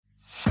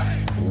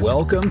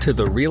Welcome to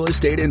the Real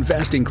Estate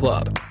Investing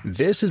Club.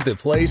 This is the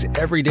place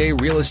everyday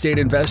real estate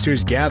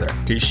investors gather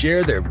to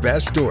share their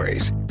best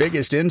stories,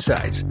 biggest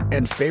insights,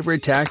 and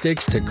favorite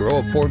tactics to grow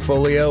a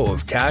portfolio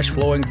of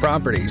cash-flowing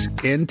properties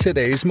in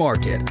today's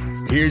market.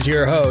 Here's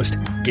your host,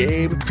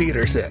 Gabe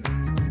Peterson.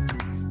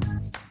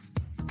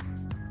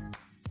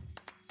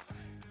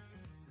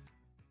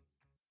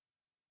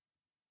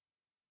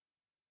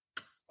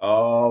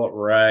 All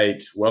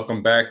right.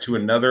 Welcome back to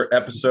another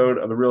episode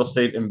of the Real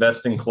Estate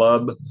Investing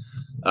Club.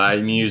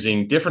 I'm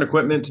using different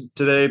equipment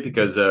today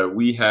because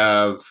we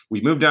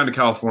moved down to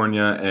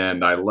California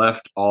and I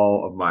left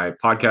all of my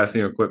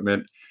podcasting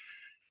equipment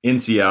in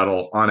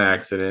Seattle on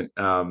accident.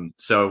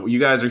 So you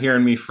guys are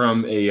hearing me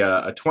from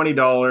a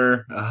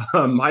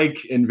 $20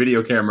 mic and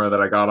video camera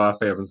that I got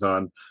off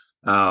Amazon.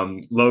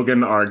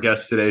 Logan, our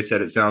guest today,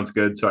 said it sounds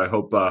good. So I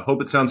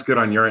hope it sounds good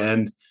on your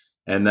end.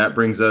 And that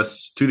brings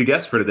us to the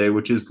guest for today,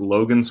 which is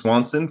Logan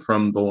Swanson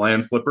from The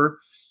Land Flipper.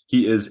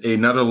 He is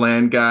another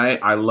land guy.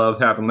 I love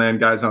having land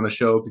guys on the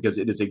show because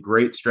it is a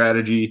great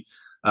strategy,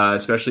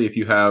 especially if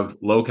you have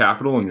low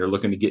capital and you're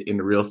looking to get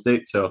into real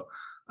estate. So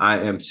I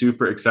am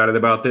super excited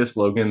about this.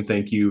 Logan,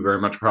 thank you very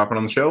much for hopping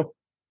on the show.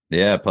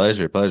 Yeah,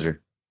 pleasure.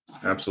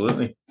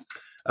 Absolutely.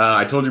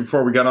 I told you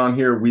before we got on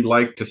here, we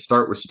like to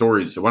start with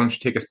stories. So why don't you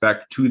take us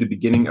back to the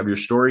beginning of your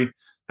story?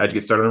 How'd you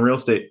get started in real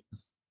estate?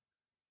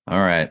 All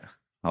right.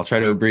 I'll try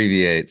to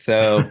abbreviate.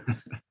 So,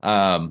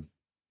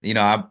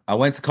 I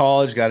went to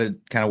college, got a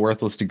kind of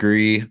worthless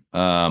degree,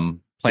 planned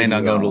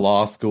on going to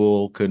law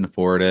school, couldn't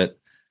afford it.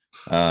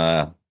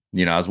 I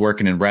was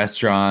working in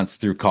restaurants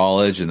through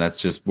college, and that's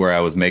just where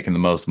I was making the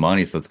most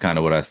money. So that's kind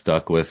of what I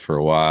stuck with for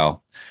a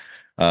while.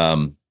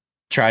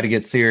 Tried to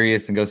get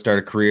serious and go start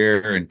a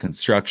career in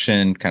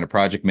construction, kind of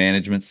project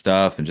management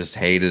stuff, and just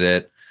hated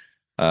it.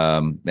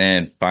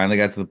 And finally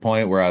got to the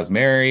point where I was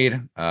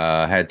married,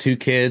 had 2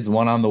 kids,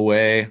 one on the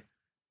way.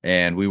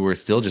 And we were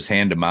still just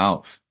hand to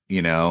mouth,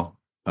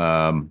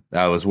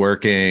 I was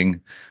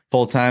working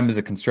full time as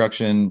a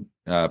construction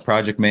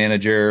project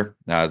manager.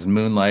 I was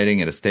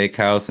moonlighting at a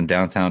steakhouse in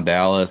downtown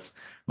Dallas.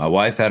 My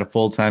wife had a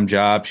full time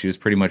job. She was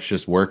pretty much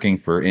just working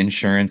for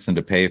insurance and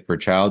to pay for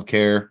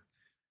childcare.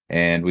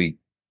 And we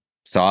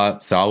saw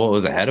what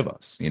was ahead of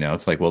us.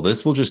 It's like, well,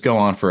 this will just go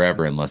on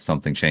forever unless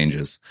something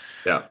changes.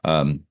 Yeah.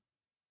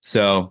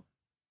 So,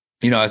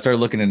 I started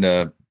looking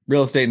into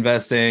real estate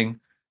investing.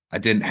 I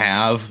didn't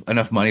have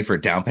enough money for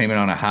a down payment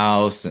on a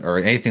house or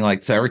anything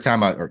like. So every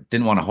time I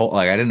didn't want to hold,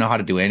 I didn't know how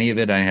to do any of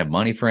it. I didn't have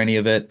money for any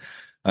of it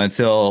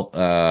until,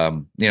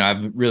 I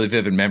have a really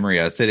vivid memory.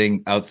 I was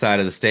sitting outside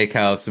of the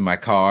steakhouse in my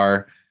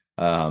car.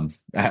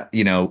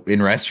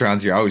 In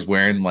restaurants, you're always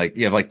wearing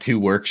you have 2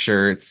 work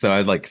shirts. So I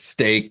had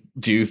steak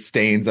juice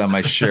stains on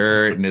my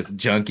shirt and this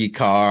junky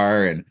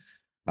car. And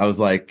I was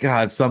like,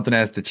 God, something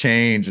has to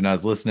change. And I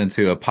was listening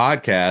to a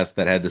podcast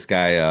that had this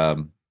guy,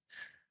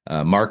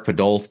 Mark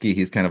Podolsky.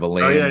 He's kind of a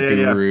land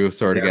guru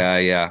sort of guy.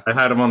 Yeah. I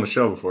had him on the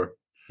show before.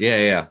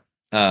 Yeah.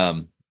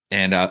 And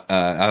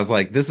I was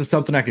like, this is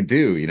something I could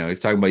do.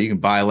 He's talking about you can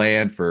buy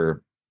land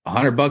for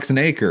 $100 an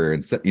acre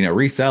and,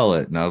 resell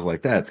it. And I was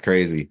like, that's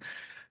crazy.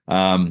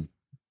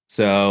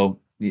 So,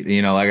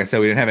 like I said,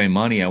 we didn't have any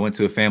money. I went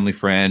to a family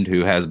friend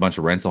who has a bunch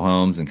of rental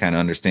homes and kind of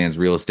understands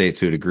real estate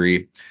to a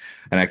degree.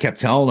 And I kept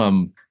telling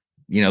him,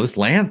 this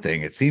land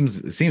thing, it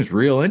seems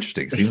real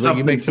interesting. It seems like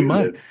you make some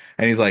money.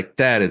 And he's like,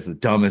 that is the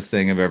dumbest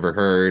thing I've ever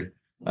heard.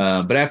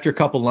 But after a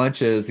couple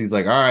lunches, he's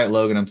like, all right,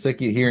 Logan, I'm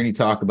sick of hearing you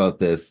talk about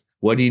this.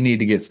 What do you need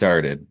to get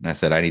started? And I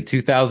said, I need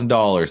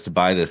 $2,000 to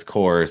buy this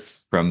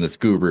course from this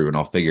guru, and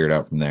I'll figure it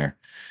out from there.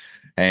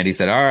 And he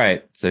said, all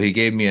right. So he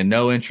gave me a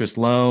no interest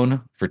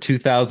loan for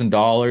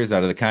 $2,000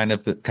 out of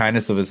the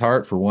kindness of his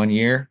heart for 1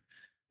 year.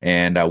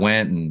 And I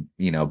went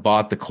and,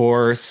 bought the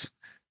course.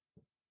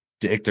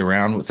 Messed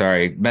around with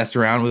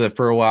it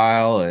for a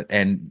while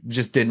and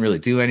just didn't really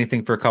do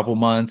anything for a couple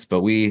months.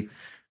 But we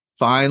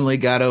finally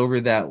got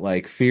over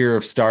that fear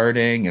of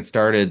starting and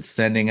started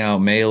sending out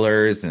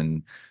mailers,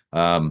 and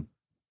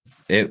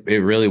it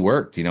really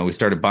worked. We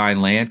started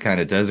buying land,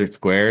 kind of desert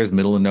squares,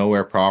 middle of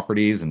nowhere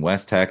properties in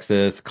West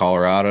Texas,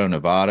 Colorado,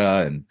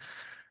 Nevada, and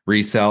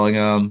reselling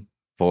them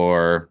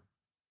for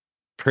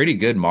pretty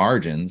good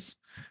margins.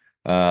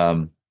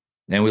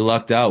 And we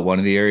lucked out. One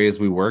of the areas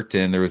we worked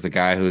in, there was a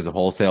guy who was a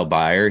wholesale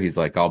buyer. He's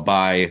like, I'll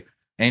buy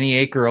any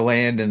acre of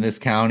land in this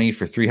county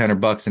for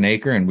 $300 an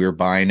acre. And we were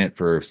buying it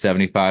for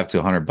 $75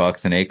 to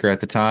 $100 an acre at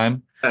the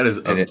time. That is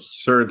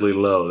absurdly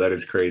low. That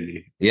is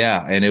crazy.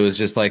 Yeah. And it was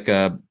just like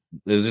we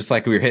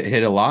were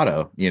hit a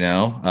lotto,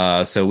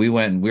 so we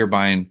went and we were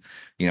buying,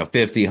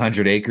 50,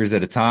 100 acres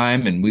at a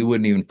time. And we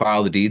wouldn't even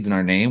file the deeds in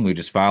our name. We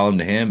just file them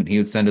to him and he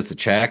would send us a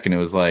check. And it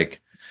was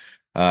like,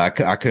 I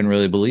couldn't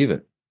really believe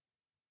it.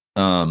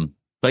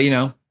 But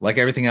like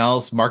everything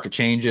else, market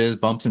changes,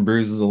 bumps and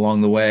bruises along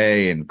the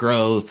way, and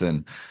growth.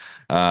 And,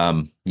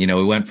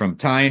 we went from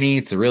tiny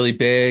to really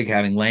big,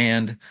 having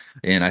land.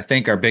 And I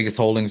think our biggest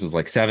holdings was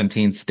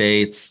 17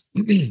 states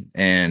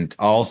and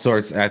all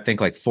sorts, I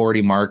think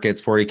 40 markets,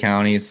 40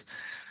 counties.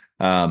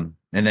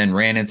 and then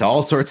ran into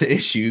all sorts of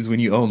issues when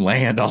you own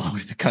land all over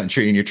the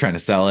country and you're trying to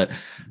sell it.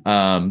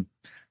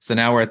 So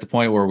now we're at the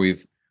point where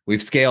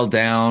we've scaled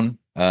down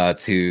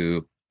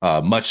to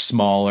a much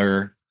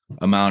smaller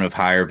amount of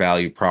higher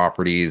value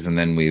properties, and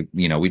then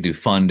we do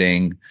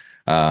funding.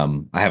 I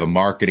have a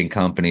marketing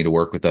company to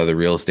work with other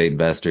real estate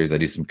investors. I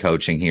do some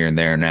coaching here and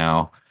there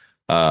now.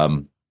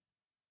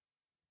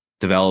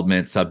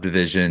 Development,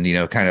 subdivision,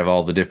 kind of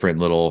all the different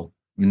little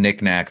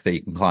knickknacks that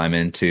you can climb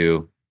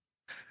into.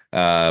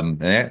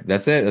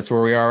 That's it. That's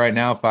where we are right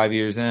now, 5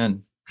 years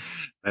in.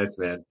 Nice,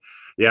 man.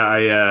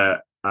 Yeah,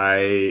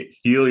 I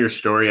feel your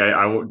story.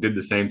 I did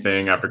the same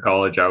thing after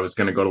college. I was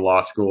going to go to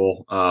law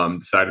school,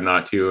 decided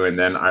not to, and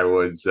then I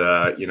was,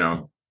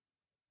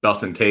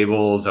 bussing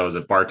tables. I was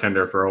a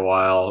bartender for a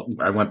while.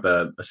 I went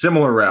a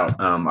similar route.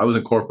 I was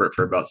in corporate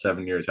for about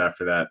 7 years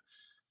after that.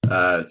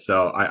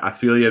 So I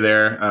feel you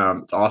there.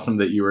 It's awesome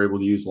that you were able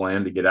to use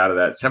land to get out of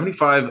that.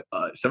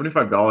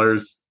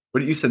 $75.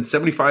 What you said,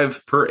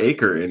 75 per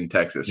acre in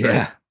Texas, right?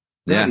 Yeah.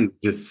 That is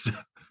just,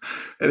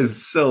 that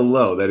is so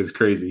low. That is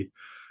crazy.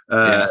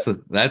 So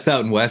that's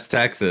out in West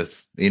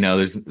Texas.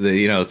 There's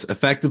it's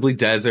effectively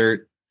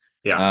desert.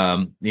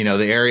 Yeah.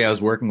 The area I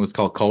was working was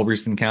called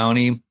Culberson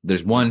County.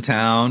 There's one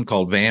town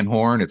called Van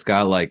Horn. It's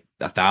got like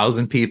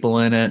 1,000 people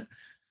in it.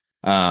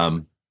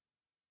 And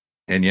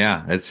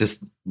yeah,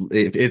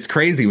 it's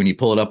crazy when you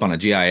pull it up on a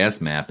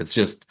GIS map. It's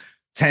just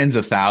tens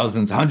of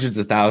thousands, hundreds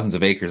of thousands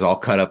of acres all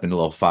cut up into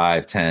little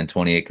 5, 10,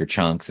 20 acre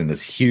chunks in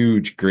this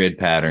huge grid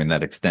pattern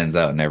that extends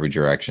out in every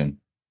direction.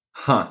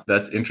 Huh.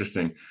 That's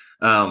interesting.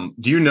 Do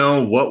you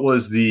know what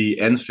was the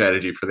end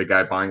strategy for the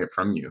guy buying it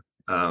from you?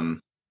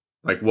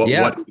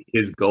 What is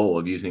his goal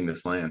of using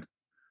this land?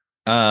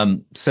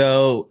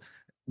 So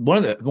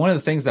one of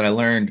the things that I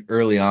learned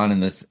early on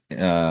in this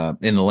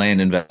in the land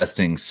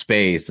investing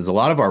space is a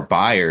lot of our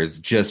buyers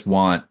just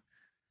want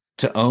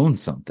to own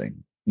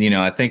something.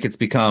 I think it's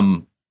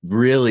become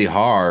really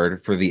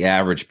hard for the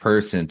average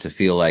person to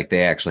feel like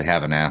they actually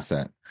have an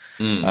asset.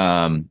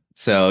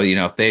 So,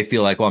 if they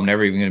feel like, well, I'm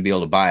never even going to be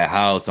able to buy a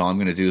house, all I'm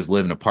going to do is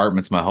live in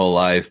apartments my whole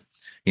life.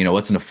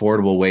 What's an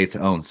affordable way to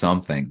own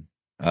something?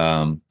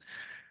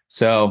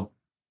 So,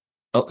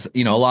 a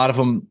lot of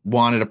them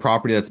wanted a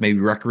property that's maybe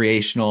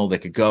recreational. They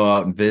could go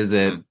out and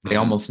visit. They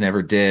almost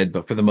never did.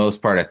 But for the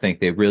most part, I think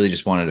they really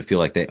just wanted to feel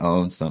like they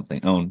own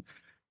something, own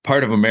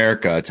part of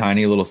America, a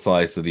tiny little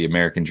slice of the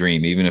American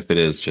dream, even if it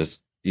is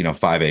just,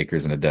 5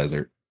 acres in a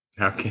desert.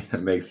 Okay,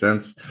 that makes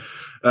sense.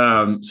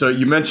 So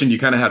you mentioned you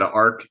kind of had an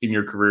arc in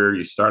your career.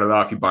 You started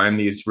off, you buying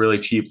these really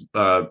cheap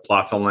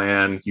plots of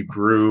land. You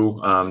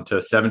grew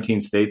to 17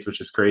 states, which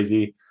is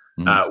crazy.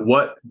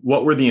 What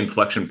were the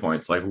inflection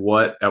points? Like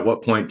at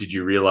what point did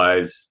you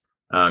realize,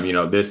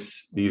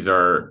 these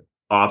are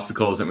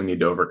obstacles that we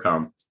need to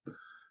overcome?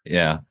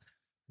 Yeah.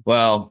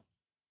 Well,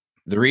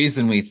 the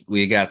reason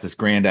we got this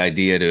grand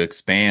idea to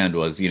expand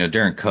was,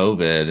 during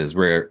COVID is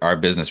where our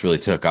business really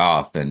took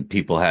off and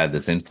people had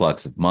this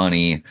influx of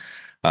money.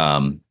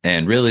 And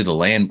really the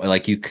land,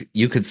 like you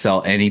could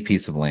sell any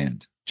piece of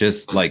land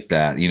just like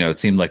that. It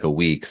seemed like a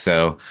week.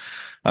 So,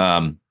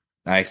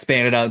 I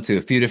expanded out to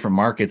a few different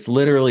markets.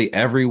 Literally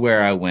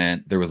everywhere I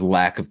went, there was a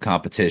lack of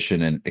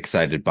competition and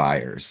excited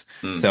buyers.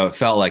 So it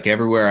felt like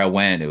everywhere I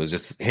went, it was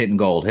just hitting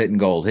gold, hitting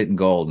gold, hitting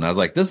gold. And I was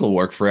like, this will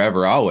work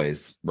forever,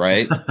 always.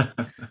 Right.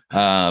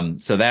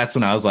 So that's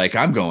when I was like,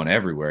 I'm going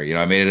everywhere.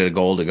 I made it a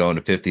goal to go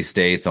into 50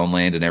 states, own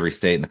land in every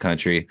state in the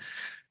country.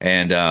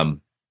 And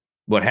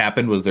what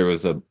happened was there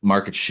was a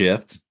market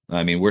shift.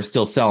 I mean, we're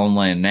still selling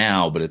land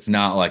now, but it's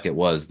not like it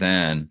was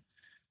then.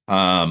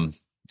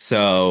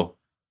 So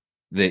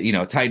that,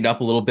 it tightened up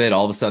a little bit.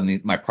 All of a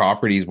sudden, my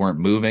properties weren't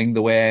moving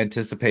the way I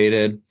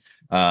anticipated.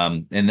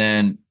 And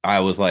then I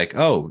was like,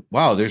 oh,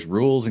 wow, there's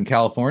rules in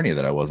California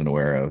that I wasn't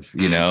aware of.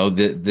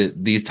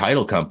 These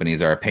title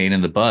companies are a pain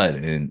in the butt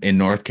in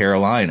North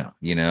Carolina,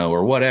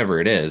 or whatever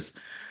it is.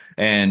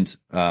 And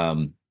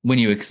when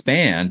you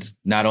expand,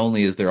 not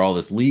only is there all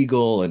this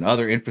legal and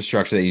other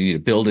infrastructure that you need to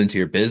build into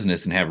your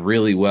business and have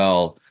really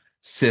well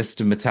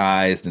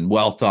systematized and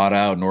well thought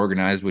out and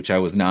organized, which I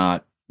was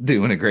not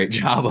doing a great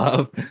job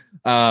of.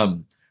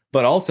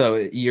 But also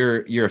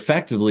you're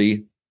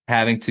effectively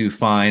having to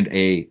find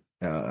a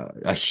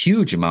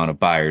huge amount of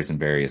buyers in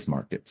various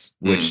markets,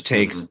 which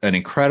takes an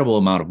incredible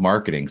amount of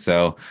marketing.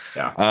 So,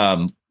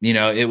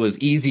 it was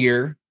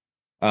easier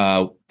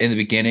in the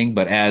beginning,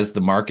 but as the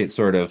market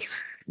sort of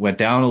went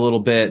down a little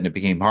bit and it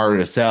became harder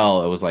to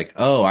sell, it was like,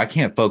 oh, I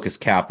can't focus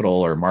capital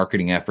or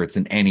marketing efforts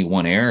in any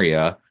one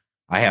area.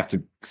 I have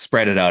to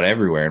spread it out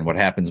everywhere. And what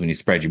happens when you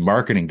spread your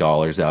marketing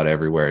dollars out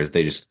everywhere is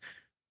they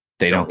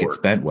don't get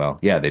spent well.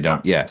 Yeah, they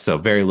don't. Yeah. So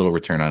very little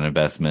return on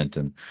investment.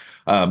 And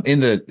in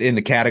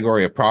the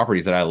category of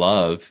properties that I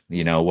love,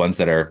 ones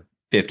that are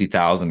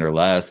 50,000 or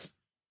less,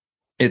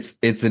 it's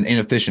an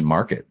inefficient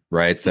market,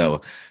 right?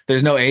 So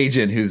there's no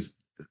agent who's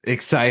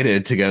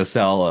excited to go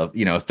sell a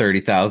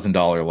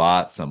 $30,000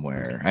 lot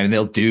somewhere. I mean,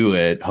 they'll do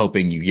it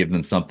hoping you give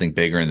them something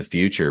bigger in the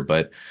future,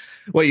 but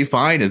what you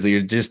find is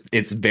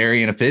it's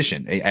very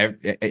inefficient.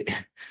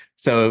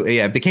 So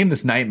yeah, it became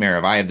this nightmare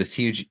of I have this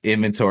huge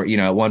inventory.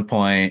 At one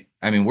point,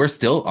 I mean, we're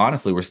still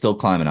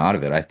climbing out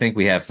of it. I think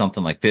we have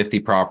something like 50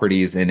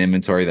 properties in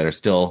inventory that are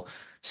still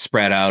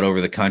spread out over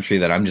the country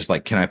that I'm just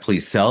like, can I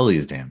please sell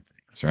these damn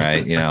things?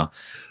 Right.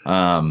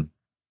 Um,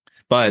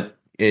 but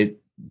it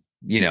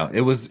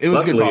was a good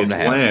Luckily, problem to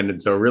it's have. land, and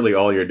so really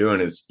all you're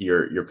doing is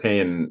you're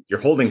paying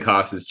your holding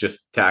cost is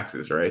just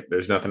taxes, right?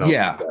 There's nothing else.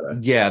 Yeah.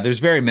 Yeah. There's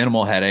very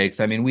minimal headaches.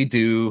 I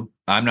mean,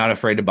 I'm not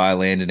afraid to buy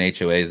land in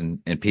HOAs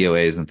and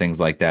POAs and things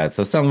like that.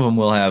 So some of them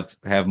will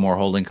have more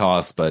holding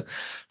costs, but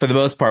for the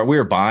most part, we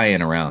were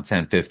buying around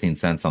 10, 15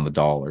 cents on the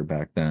dollar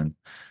back then.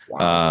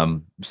 Wow.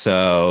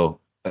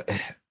 So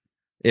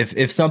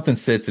if something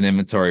sits in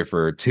inventory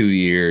for 2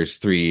 years,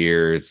 3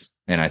 years,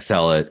 and I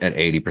sell it at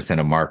 80%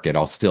 of market,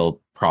 I'll still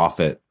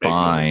profit Make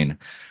money. fine.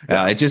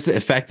 Yeah. It just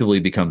effectively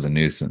becomes a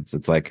nuisance.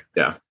 It's like,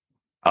 Yeah.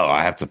 oh,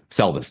 I have to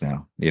sell this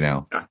now,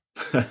 Yeah.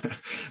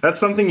 That's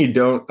something you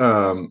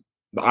don't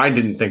I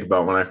didn't think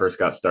about when I first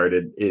got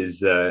started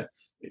is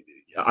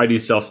I do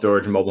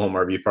self-storage and mobile home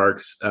RV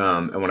parks.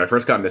 And when I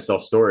first got into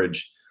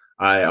self-storage,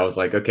 I was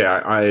like, okay,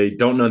 I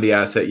don't know the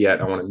asset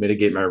yet. I want to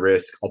mitigate my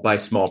risk. I'll buy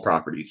small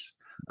properties.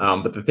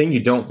 But the thing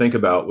you don't think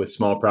about with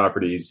small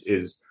properties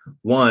is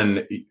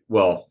one,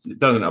 well, it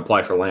doesn't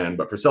apply for land,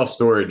 but for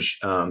self-storage,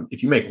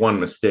 if you make one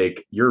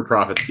mistake, your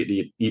profits get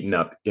eaten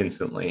up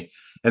instantly.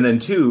 And then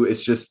two,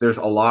 it's just there's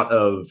a lot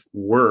of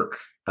work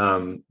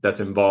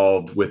that's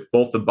involved with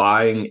both the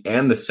buying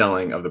and the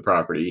selling of the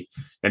property.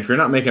 And if you're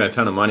not making a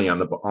ton of money on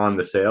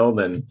the sale,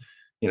 then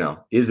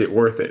is it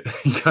worth it?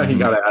 You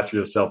got to ask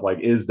yourself, like,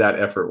 is that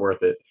effort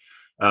worth it?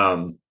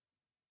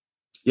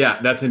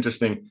 Yeah, that's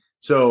interesting.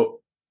 So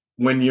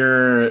when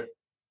you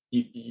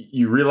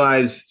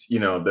realized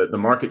that the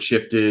market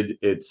shifted,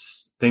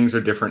 things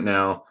are different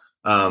now.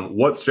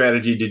 What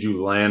strategy did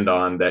you land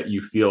on that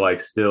you feel like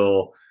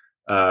still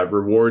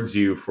rewards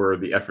you for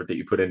the effort that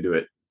you put into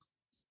it?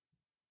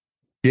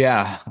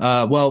 Yeah.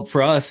 Well,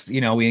 for us,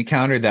 we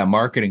encountered that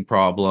marketing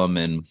problem,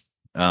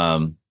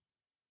 and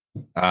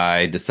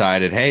I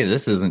decided, hey,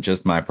 this isn't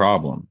just my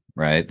problem,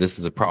 right? This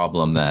is a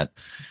problem that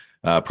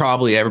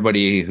probably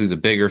everybody who's a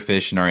bigger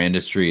fish in our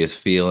industry is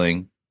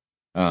feeling.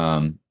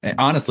 And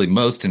honestly,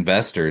 most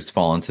investors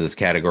fall into this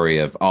category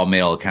of I'll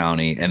mail a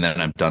county and then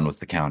I'm done with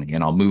the county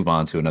and I'll move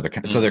on to another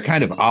county. So they're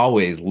kind of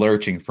always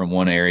lurching from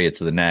one area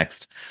to the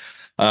next.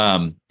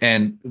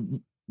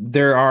 And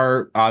there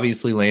are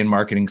obviously land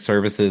marketing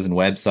services and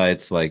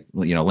websites like,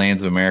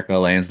 Lands of America,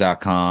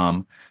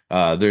 lands.com.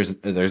 There's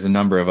a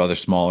number of other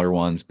smaller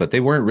ones, but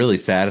they weren't really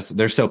satisfied.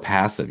 They're so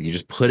passive. You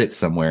just put it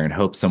somewhere and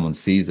hope someone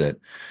sees it.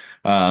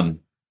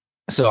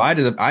 So I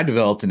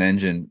developed an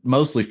engine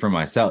mostly for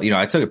myself.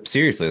 I took it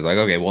seriously. I was like,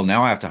 okay, well,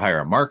 now I have to hire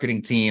a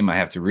marketing team. I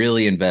have to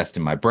really invest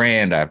in my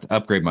brand. I have to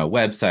upgrade my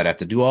website. I have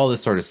to do all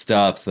this sort of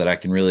stuff so that I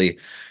can really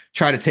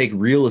try to take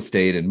real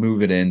estate and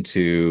move it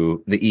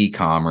into the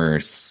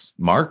e-commerce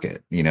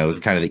market, kind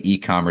of the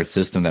e-commerce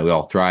system that we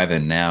all thrive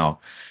in now.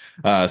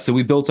 So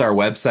we built our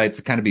website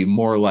to kind of be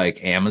more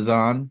like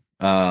Amazon.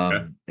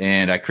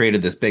 And I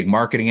created this big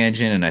marketing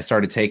engine, and I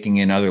started taking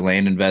in other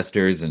land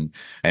investors and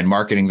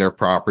marketing their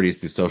properties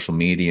through social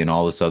media and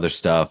all this other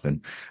stuff,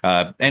 and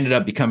ended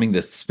up becoming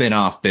this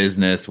spin-off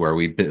business where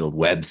we build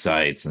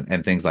websites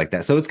and things like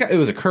that. So it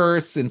was a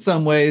curse in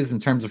some ways in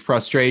terms of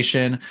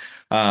frustration,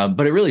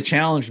 but it really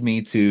challenged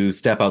me to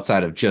step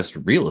outside of just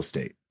real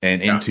estate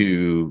and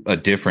into a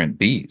different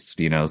beast.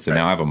 So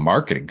now I have a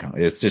marketing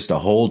company. It's just a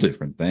whole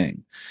different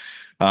thing.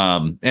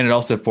 And it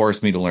also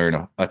forced me to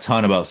learn a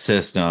ton about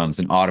systems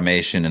and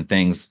automation and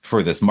things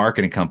for this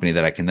marketing company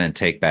that I can then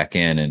take back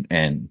in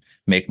and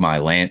make my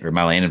land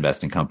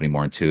investing company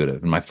more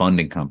intuitive and my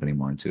funding company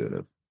more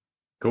intuitive.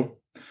 Cool.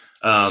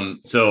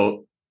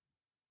 So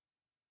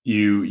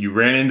you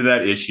ran into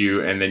that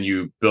issue and then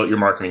you built your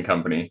marketing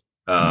company.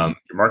 Your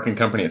marketing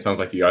company, it sounds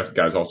like you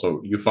guys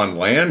also, you fund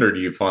land, or do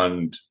you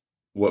fund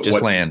land?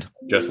 Just land.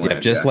 Yeah,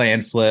 just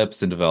land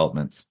flips and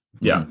developments.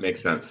 Yeah,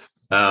 makes sense.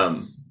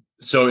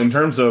 So in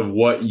terms of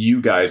what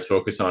you guys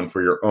focus on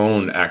for your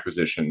own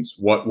acquisitions,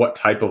 what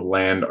type of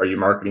land are you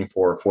marketing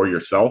for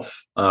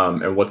yourself?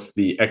 And what's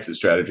the exit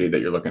strategy that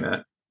you're looking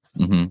at?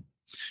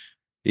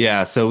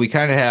 Yeah, so we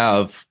kind of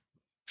have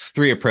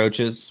three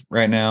approaches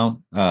right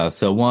now.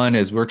 So one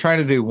is we're trying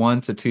to do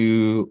 1 to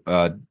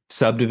 2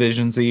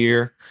 subdivisions a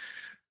year.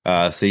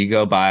 So you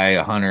go buy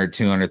 100,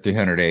 200,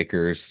 300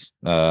 acres,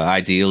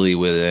 ideally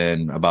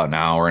within about an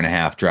hour and a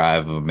half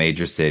drive of a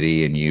major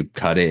city, and you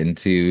cut it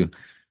into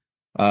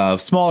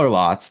smaller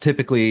lots,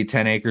 typically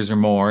 10 acres or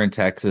more in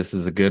Texas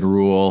is a good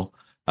rule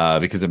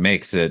because it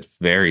makes it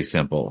very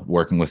simple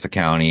working with the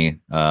county.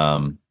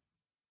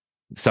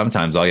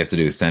 Sometimes all you have to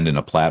do is send in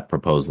a plat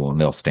proposal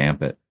and they'll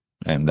stamp it.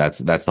 And that's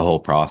the whole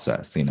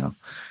process,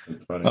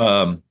 That's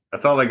funny.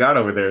 That's all they got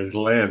over there is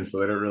land, so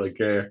they don't really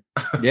care.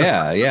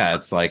 Yeah.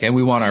 It's like, and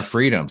we want our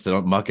freedom, so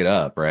don't muck it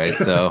up, right?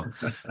 So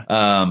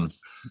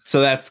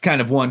so that's kind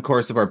of one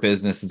course of our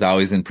business, is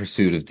always in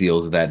pursuit of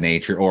deals of that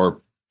nature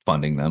or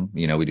funding them.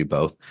 We do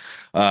both.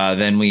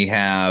 Then we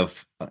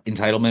have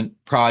entitlement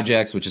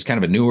projects, which is kind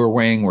of a newer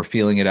wing. We're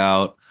feeling it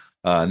out.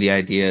 The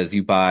idea is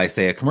you buy,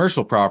 say, a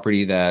commercial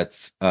property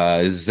that's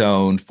is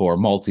zoned for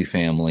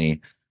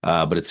multifamily,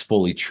 but it's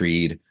fully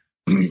treed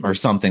or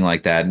something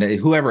like that. And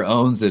whoever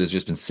owns it has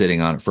just been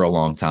sitting on it for a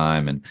long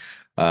time.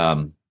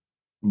 And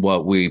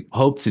what we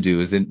hope to do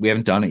is, we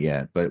haven't done it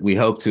yet, but we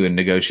hope to, in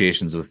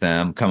negotiations with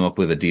them, come up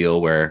with a deal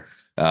where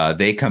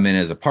they come in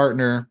as a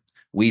partner.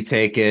 We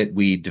take it,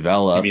 we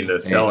develop. You mean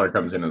the seller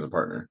comes in as a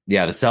partner?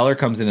 Yeah, the seller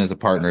comes in as a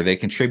partner. They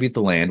contribute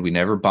the land. We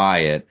never buy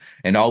it.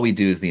 And all we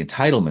do is the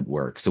entitlement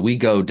work. So we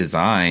go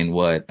design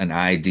what an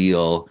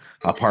ideal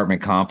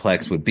apartment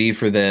complex would be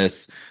for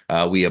this.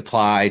 We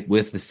apply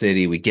with the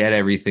city. We get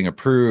everything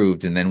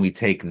approved. And then we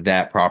take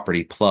that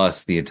property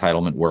plus the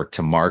entitlement work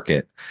to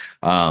market.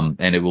 And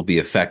it will be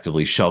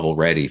effectively shovel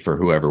ready for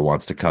whoever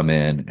wants to come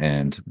in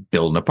and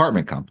build an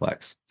apartment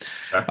complex.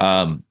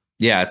 Okay.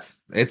 Yeah,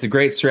 it's a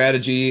great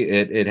strategy.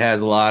 It has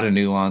a lot of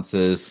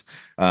nuances,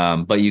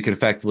 but you could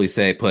effectively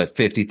say put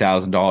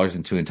 $50,000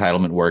 into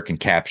entitlement work and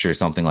capture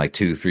something like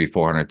 200,000, 300,000,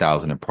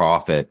 400,000 in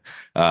profit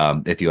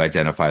if you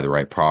identify the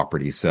right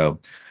property.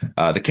 So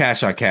the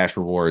cash on cash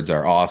rewards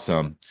are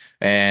awesome.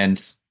 And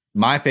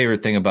my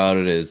favorite thing about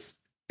it is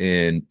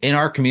in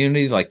our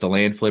community, like the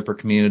land flipper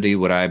community,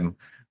 what I'm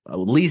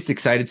least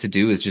excited to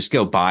do is just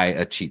go buy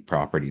a cheap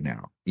property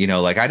now.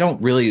 Like I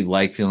don't really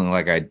like feeling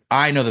like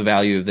I know the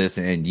value of this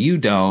and you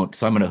don't,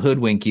 so I'm going to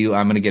hoodwink you.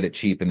 I'm going to get it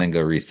cheap and then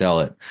go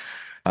resell it.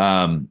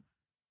 I've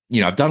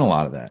done a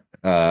lot of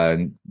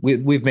that.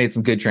 We've made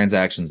some good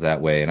transactions that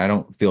way, and I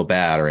don't feel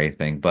bad or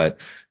anything. But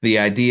the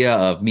idea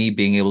of me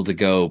being able to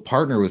go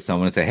partner with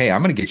someone and say, "Hey,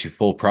 I'm going to get you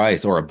full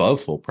price or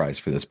above full price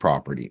for this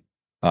property."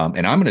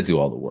 And I'm going to do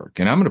all the work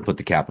and I'm going to put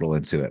the capital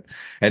into it.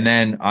 And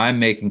then I'm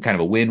making kind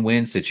of a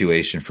win-win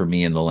situation for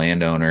me and the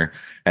landowner,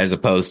 as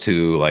opposed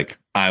to like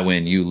I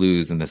win, you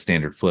lose in the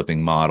standard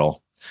flipping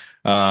model.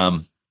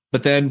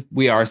 But then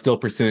we are still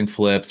pursuing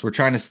flips. We're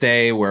trying to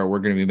stay where we're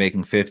going to be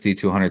making $50,000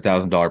 to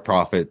 $100,000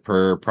 profit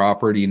per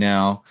property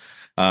now.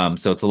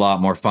 So it's a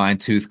lot more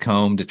fine-tooth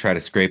comb to try to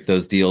scrape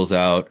those deals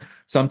out.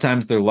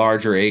 Sometimes they're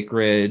larger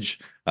acreage.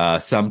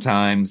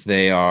 Sometimes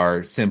they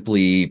are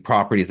simply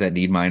properties that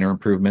need minor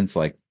improvements,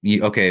 like,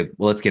 okay,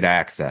 well, let's get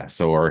access.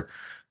 Or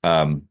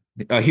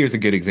here's a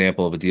good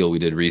example of a deal we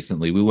did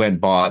recently. We went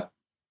and bought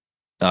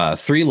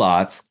 3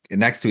 lots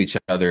next to each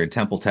other in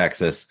Temple,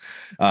 Texas,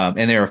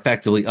 and they're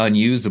effectively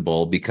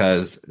unusable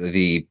because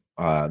the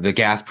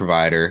gas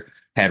provider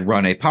had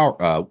run a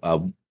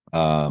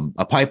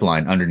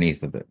pipeline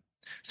underneath of it,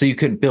 so you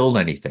couldn't build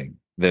anything.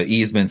 The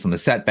easements and the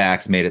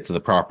setbacks made it so the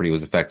property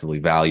was effectively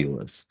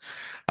valueless.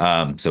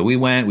 So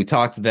we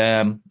talked to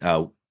them,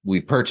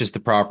 we purchased the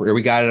property, or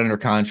we got it under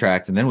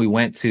contract, and then we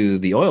went to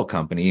the oil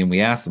company and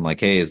we asked them, like,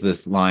 hey, is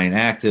this line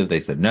active? They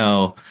said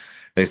no.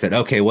 They said,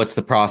 okay, what's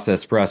the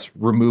process for us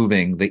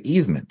removing the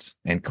easement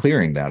and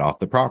clearing that off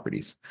the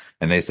properties?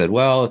 And they said,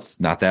 well, it's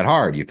not that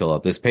hard. You fill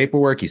out this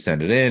paperwork, you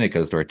send it in, it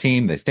goes to our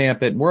team, they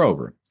stamp it, and we're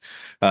over.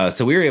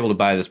 So we were able to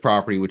buy this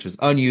property, which was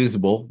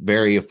unusable,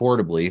 very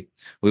affordably.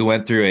 We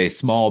went through a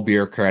small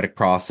bureaucratic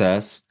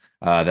process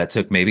that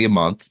took maybe a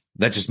month,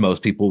 that just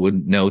most people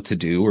wouldn't know to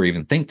do or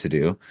even think to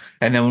do.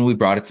 And then when we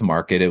brought it to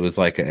market, it was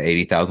like an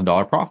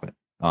 $80,000 profit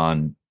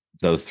on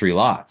those 3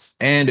 lots.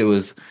 And it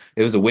was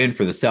a win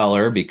for the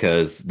seller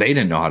because they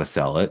didn't know how to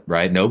sell it,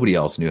 right? Nobody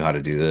else knew how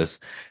to do this.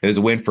 It was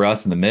a win for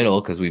us in the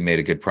middle because we made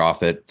a good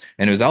profit.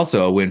 And it was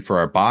also a win for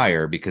our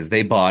buyer because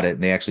they bought it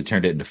and they actually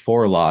turned it into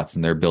 4 lots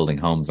and they're building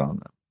homes on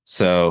them.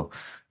 So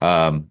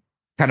kind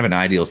of an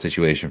ideal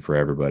situation for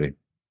everybody.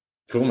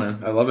 Cool,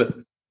 man. I love it.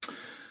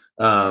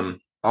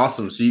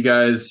 Awesome. So you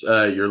guys,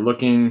 you're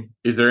looking,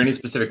 is there any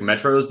specific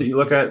metros that you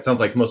look at? It sounds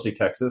like mostly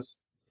Texas.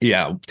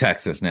 Yeah,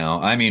 Texas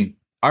now. I mean,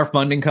 our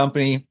funding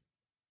company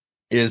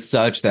is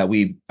such that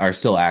we are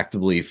still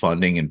actively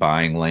funding and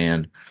buying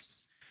land,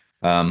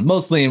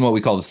 mostly in what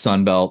we call the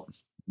Sun Belt,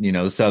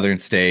 the southern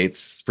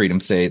states, freedom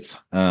states.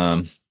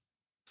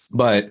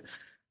 But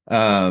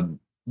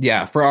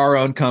yeah, for our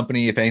own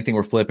company, if anything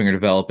we're flipping or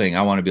developing,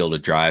 I want to be able to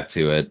drive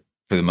to it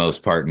for the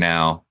most part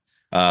now,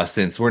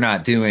 since we're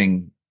not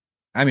doing,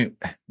 I mean,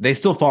 they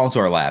still fall into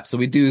our lap. So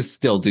we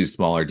still do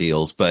smaller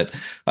deals. But, if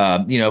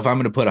I'm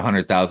going to put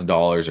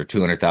 $100,000 or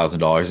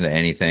 $200,000 into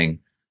anything,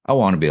 I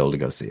want to be able to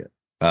go see it.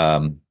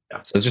 So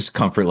it's just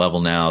comfort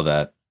level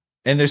now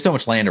and there's so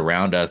much land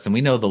around us and we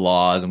know the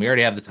laws and we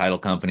already have the title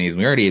companies. And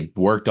we already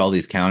worked all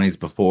these counties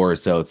before.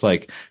 So it's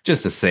like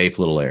just a safe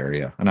little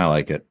area and I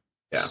like it.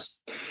 Yeah.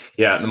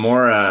 Yeah.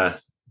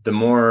 The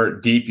more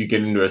deep you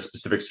get into a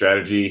specific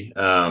strategy,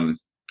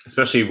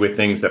 especially with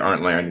things that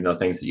aren't land,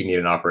 things that you need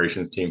an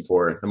operations team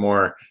for, the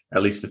more,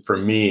 at least for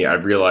me,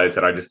 I've realized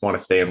that I just want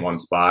to stay in one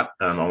spot.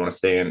 I want to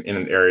stay in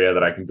an area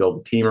that I can build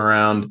a team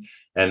around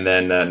and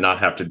then not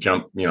have to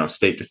jump,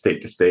 state to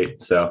state to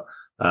state. So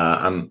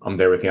I'm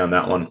there with you on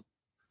that one.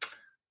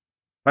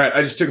 All right.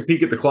 I just took a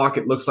peek at the clock.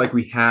 It looks like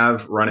we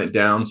have run it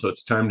down. So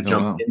it's time to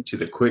jump into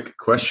the quick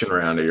question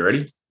round. Are you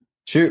ready?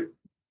 Shoot.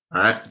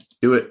 All right.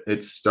 Do it.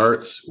 It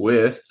starts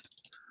with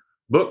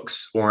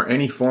books or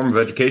any form of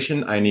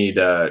education. I need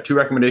 2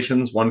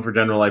 recommendations, one for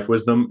general life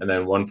wisdom and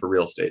then one for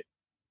real estate.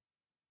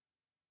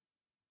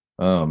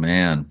 Oh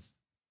man.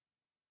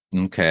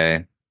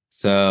 Okay.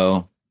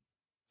 So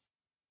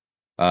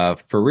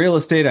for real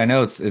estate, I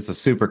know it's a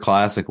super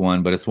classic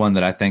one, but it's one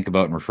that I think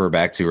about and refer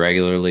back to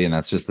regularly, and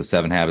that's just the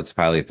 7 Habits of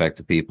Highly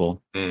Effective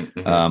People.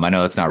 Mm-hmm. I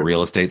know it's not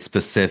real estate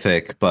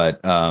specific,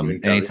 but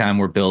anytime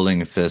we're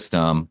building a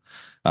system,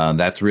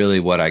 that's really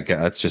what I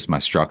get. That's just my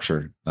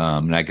structure,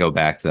 and I go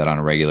back to that on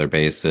a regular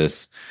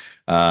basis.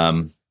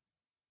 Um,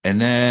 and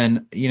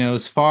then,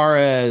 as far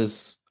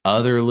as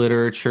other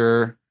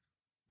literature,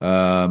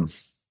 um,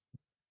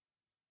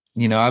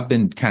 I've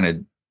been kind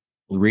of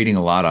reading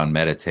a lot on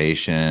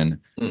meditation.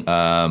 Mm.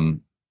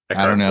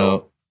 I don't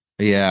know.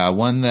 Yeah,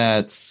 one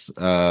that's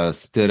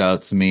stood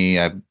out to me.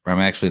 I'm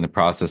actually in the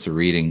process of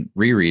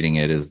rereading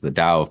it. Is the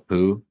Tao of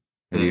Pooh?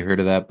 Have you heard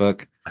of that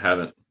book? I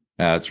haven't.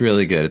 It's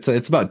really good.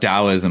 It's about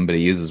Taoism, but it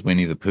uses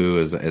Winnie the Pooh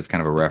as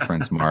kind of a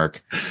reference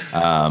mark.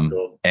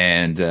 Cool.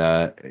 And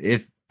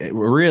it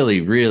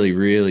really, really,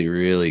 really,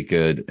 really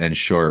good and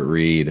short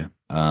read.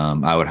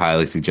 I would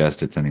highly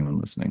suggest it to anyone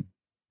listening.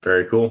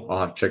 Very cool. I'll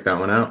have to check that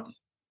one out.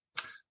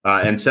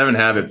 And 7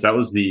 Habits, that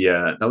was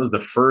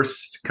the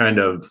first kind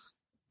of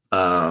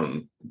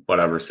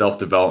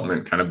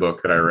self-development kind of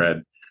book that I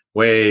read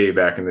way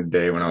back in the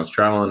day when I was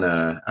traveling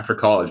after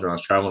college, when I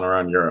was traveling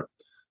around Europe.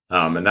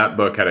 And that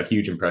book had a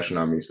huge impression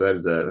on me. So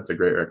that's a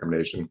great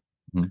recommendation.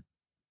 Mm-hmm.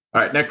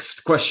 All right,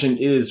 next question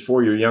is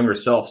for your younger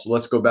self. So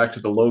let's go back to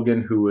the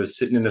Logan who was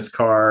sitting in his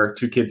car,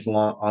 2 kids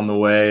on the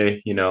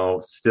way,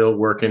 still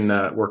working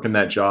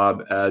that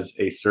job as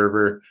a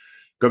server.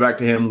 Go back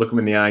to him, look him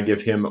in the eye,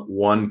 give him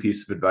one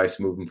piece of advice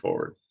moving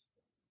forward.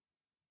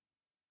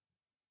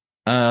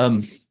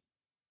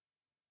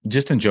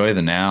 Just enjoy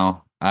the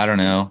now. I don't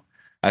know.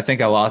 I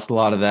think I lost a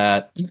lot of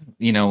that.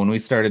 When we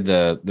started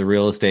the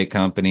real estate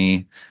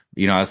company,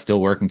 I was still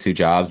working 2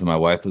 jobs and my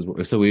wife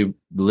was, so we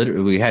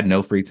had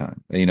no free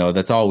time.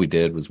 That's all we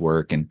did was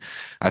work. And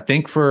I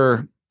think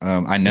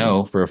I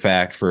know for a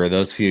fact for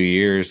those few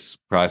years,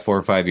 probably 4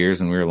 or 5 years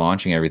when we were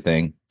launching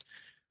everything,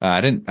 I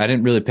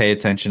didn't really pay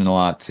attention a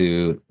lot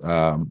to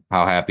how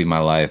happy my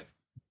life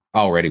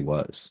already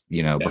was,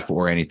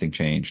 before anything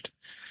changed.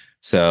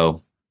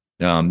 So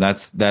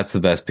that's the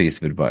best piece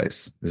of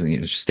advice.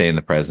 Just stay in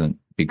the present.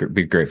 Be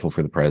grateful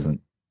for the present.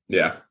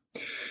 Yeah,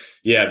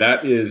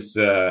 that is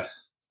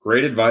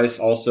great advice.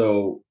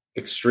 Also,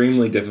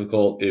 extremely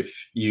difficult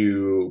if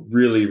you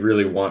really,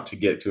 really want to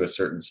get to a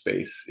certain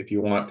space. If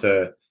you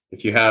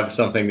have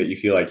something that you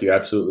feel like you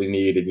absolutely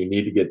need and you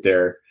need to get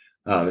there.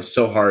 It's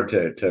so hard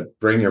to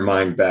bring your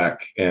mind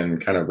back and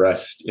kind of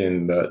rest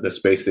in the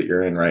space that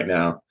you're in right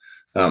now.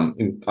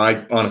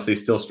 I honestly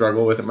still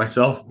struggle with it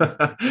myself,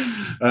 but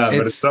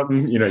it's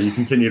something, you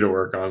continue to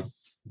work on.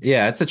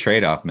 Yeah, it's a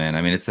trade-off, man.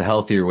 I mean, it's the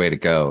healthier way to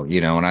go.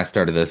 When I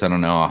started this, I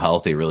don't know how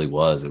healthy it really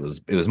was. It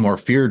was more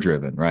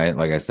fear-driven, right?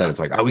 Like I said, it's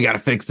like, oh, we got to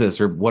fix this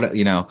or what,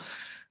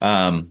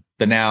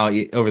 but now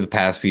over the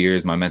past few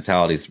years, my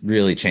mentality's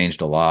really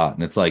changed a lot.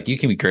 And it's like, you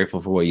can be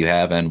grateful for what you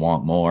have and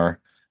want more.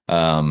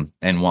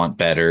 And want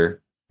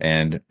better.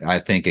 And I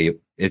think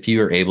if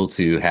you are able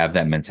to have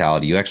that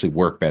mentality, you actually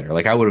work better.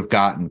 Like I would have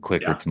gotten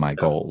quicker to my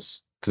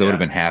goals because I would have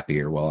been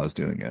happier while I was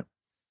doing it.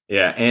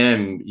 Yeah.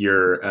 And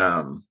you're,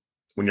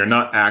 when you're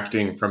not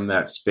acting from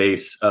that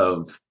space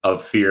of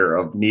fear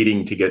of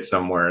needing to get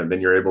somewhere,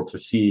 then you're able to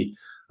see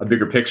a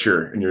bigger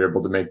picture and you're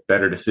able to make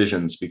better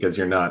decisions because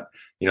you're not,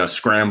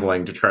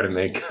 scrambling to try to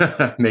make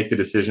the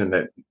decision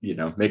that,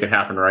 make it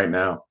happen right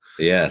now.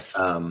 Yes.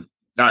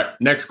 All right,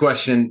 next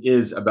question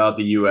is about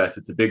the U.S.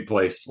 It's a big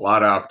place, a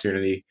lot of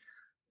opportunity.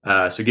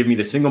 So give me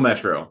the single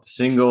metro,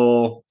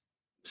 single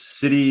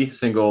city,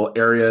 single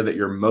area that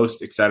you're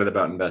most excited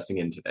about investing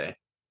in today.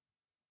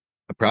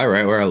 Probably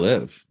right where I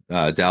live,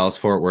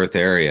 Dallas-Fort Worth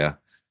area.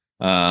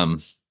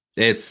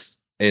 It's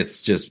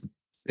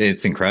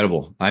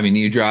incredible. I mean,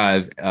 you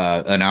drive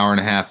an hour and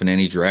a half in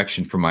any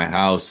direction from my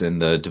house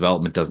and the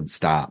development doesn't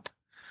stop.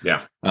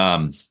 Yeah.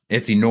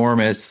 It's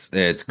enormous.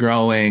 It's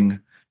growing.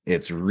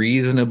 It's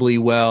reasonably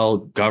well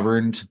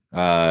governed.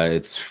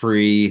 It's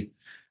free.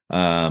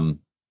 And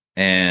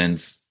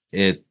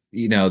it,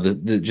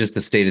 just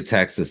the state of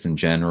Texas in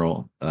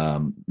general.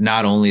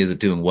 Not only is it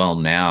doing well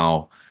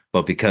now,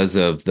 but because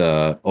of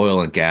the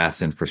oil and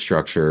gas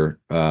infrastructure,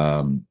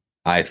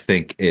 I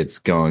think it's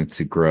going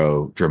to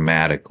grow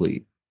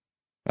dramatically.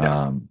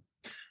 Yeah.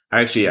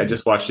 I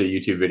just watched a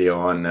YouTube video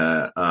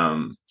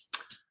on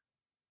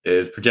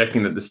is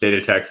projecting that the state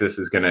of Texas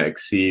is going to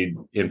exceed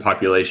in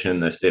population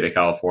the state of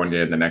California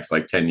in the next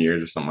 10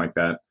 years or something like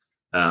that.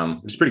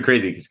 Which is pretty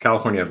crazy because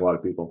California has a lot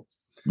of people.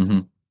 Mm-hmm.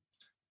 All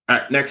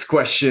right, next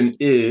question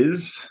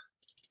is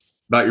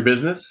about your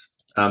business.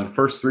 The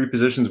first 3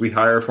 positions we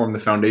hire form the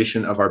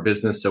foundation of our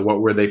business. So what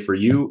were they for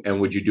you?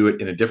 And would you do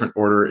it in a different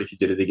order if you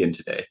did it again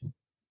today?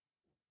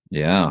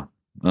 Yeah.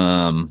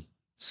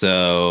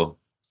 So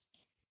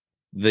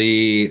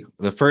the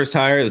first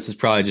hire, this is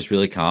probably just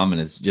really common,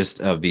 is just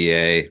a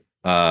VA.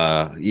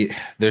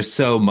 There's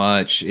so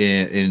much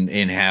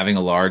in having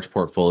a large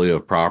portfolio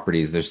of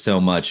properties. There's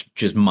so much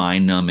just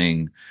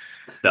mind-numbing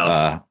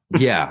stuff.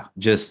 Yeah,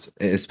 just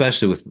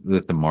especially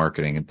with the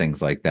marketing and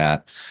things like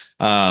that.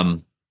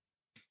 Um,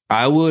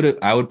 I would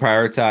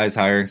prioritize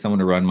hiring someone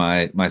to run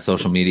my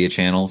social media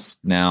channels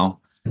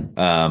now.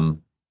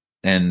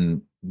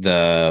 And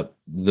the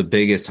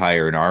biggest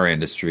hire in our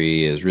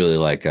industry is really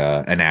like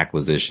an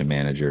acquisition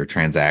manager,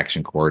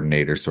 transaction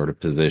coordinator sort of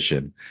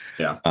position.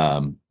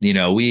 Yeah.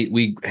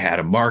 We had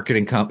a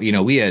marketing company,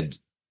 we had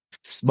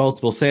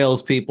multiple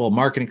salespeople,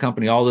 marketing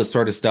company, all this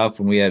sort of stuff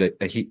when we had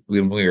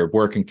when we were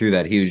working through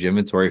that huge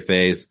inventory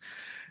phase.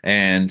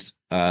 And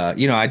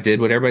I did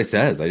what everybody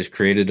says. I just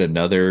created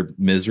another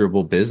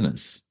miserable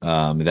business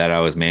that I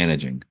was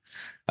managing.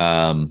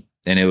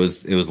 And it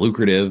was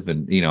lucrative,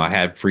 and I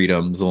had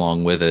freedoms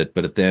along with it,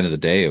 but at the end of the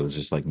day it was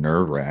just like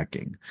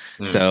nerve-wracking.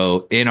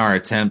 So in our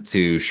attempt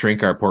to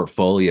shrink our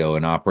portfolio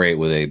and operate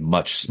with a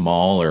much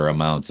smaller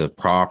amount of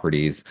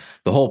properties,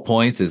 the whole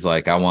point is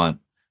like I want,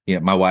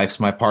 my wife's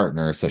my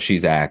partner, so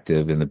she's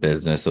active in the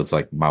business, so it's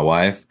like my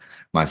wife,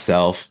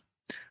 myself,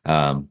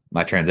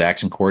 my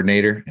transaction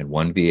coordinator, and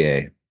one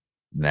VA.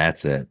 And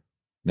that's it.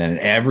 Then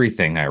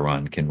everything I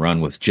run can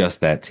run with just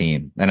that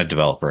team, and a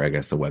developer, I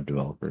guess, a web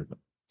developer.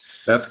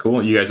 That's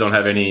cool. You guys don't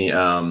have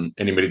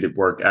anybody that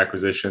work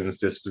acquisitions,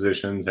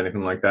 dispositions,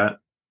 anything like that?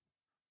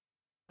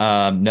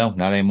 No,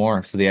 not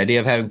anymore. So the idea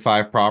of having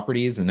 5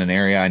 properties in an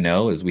area I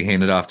know is we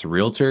hand it off to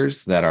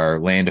realtors that are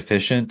land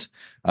efficient,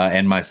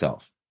 and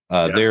myself.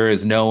 There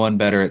is no one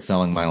better at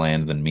selling my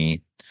land than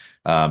me.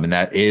 And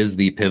that is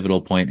the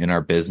pivotal point in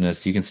our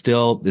business. It's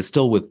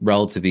still with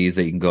relative ease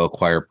that you can go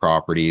acquire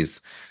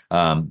properties.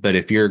 But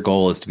if your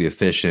goal is to be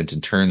efficient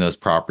and turn those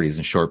properties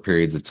in short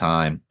periods of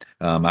time,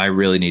 I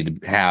really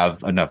need to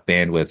have enough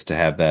bandwidth to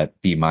have that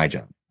be my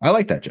job. I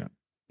like that job.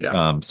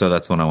 Yeah. So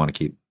that's one I want to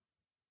keep.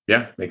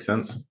 Yeah, makes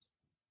sense.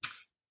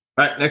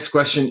 All right, next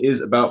question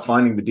is about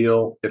finding the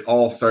deal. It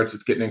all starts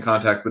with getting in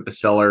contact with the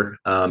seller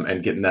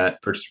and getting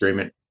that purchase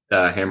agreement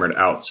hammered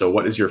out. So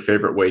what is your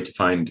favorite way to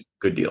find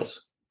good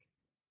deals?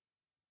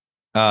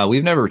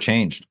 We've never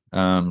changed.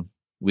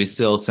 We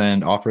still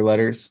send offer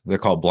letters. They're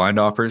called blind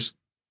offers.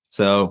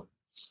 So,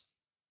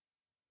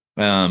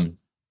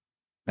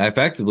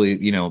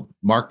 effectively,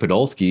 Mark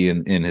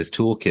Podolsky in his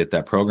toolkit,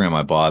 that program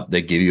I bought,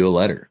 they give you a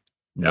letter.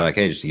 They're like,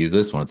 hey, just use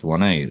this one. It's the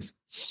one I use.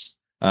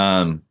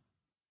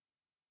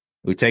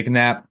 We've taken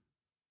that.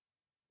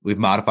 We've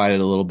modified it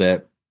a little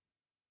bit.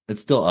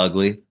 It's still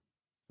ugly,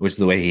 which is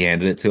the way he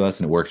handed it to us,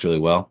 and it works really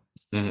well.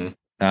 Mm-hmm.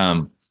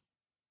 And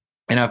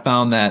I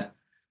found that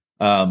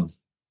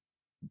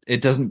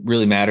it doesn't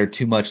really matter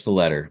too much the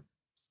letter.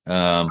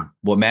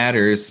 What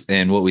matters,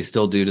 and what we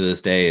still do to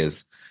this day,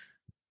 is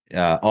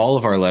all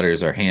of our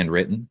letters are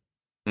handwritten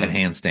and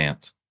hand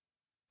stamped.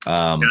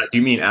 Do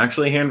you mean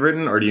actually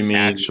handwritten, or do you mean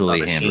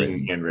actually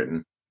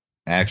handwritten?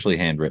 Actually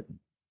handwritten.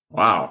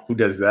 Wow, who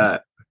does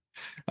that?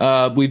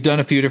 We've done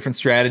a few different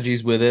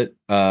strategies with it,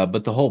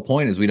 but the whole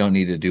point is we don't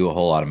need to do a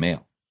whole lot of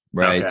mail,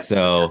 right? Okay.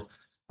 So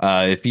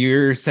if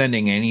you're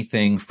sending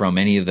anything from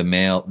any of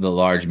the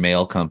large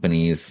mail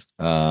companies,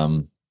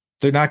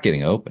 they're not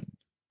getting open.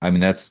 I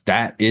mean,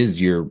 that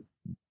is your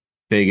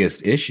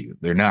biggest issue.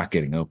 They're not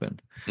getting open.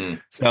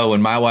 So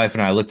when my wife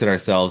and I looked at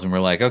ourselves and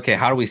we're like, okay,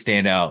 how do we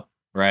stand out?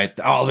 Right?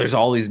 Oh, there's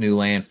all these new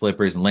land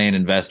flippers and land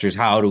investors.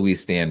 How do we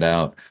stand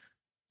out?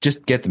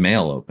 Just get the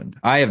mail opened.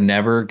 I have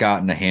never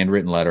gotten a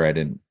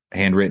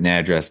handwritten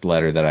addressed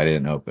letter that I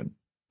didn't open.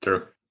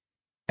 True.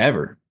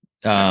 Ever.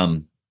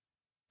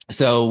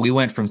 So we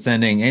went from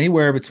sending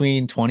anywhere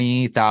between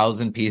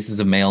 20,000 pieces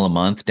of mail a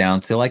month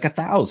down to like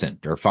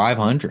 1,000 or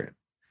 500.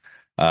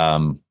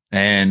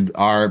 And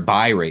our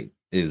buy rate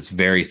is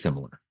very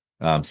similar,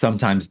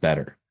 sometimes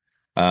better.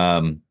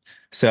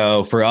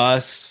 So for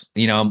us,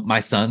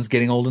 my son's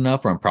getting old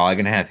enough where I'm probably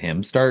going to have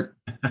him start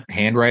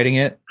handwriting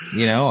it.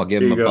 I'll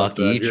give him a buck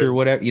each or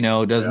whatever.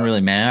 It doesn't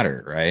really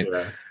matter, right?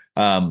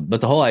 Yeah.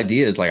 But the whole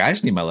idea is like I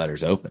just need my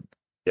letters open.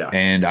 Yeah.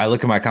 And I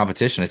look at my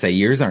competition. I say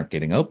yours aren't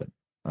getting open.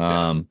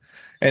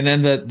 And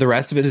then the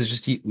rest of it is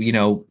just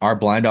our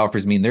blind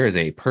offers mean there is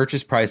a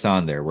purchase price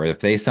on there where if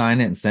they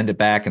sign it and send it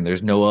back and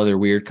there's no other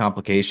weird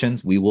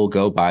complications, we will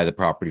go buy the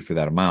property for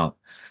that amount.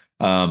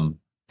 And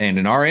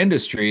in our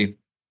industry,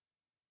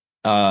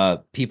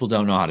 people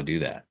don't know how to do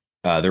that.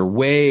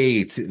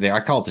 They're I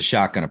call it the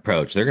shotgun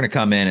approach. They're going to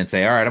come in and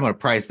say, all right, I'm going to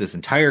price this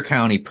entire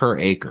county per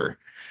acre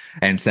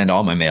and send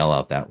all my mail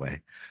out that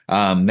way.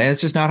 And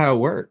it's just not how it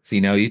works.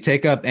 You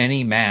take up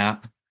any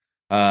map,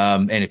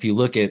 and if you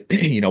look at,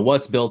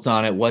 what's built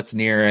on it, what's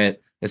near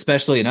it,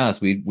 especially in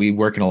us, we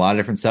work in a lot of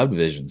different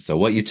subdivisions. So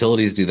what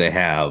utilities do they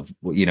have?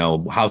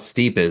 How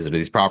steep is it? Are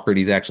these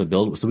properties actually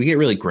built? So we get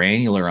really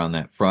granular on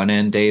that front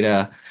end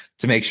data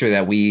to make sure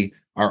that we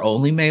are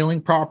only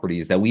mailing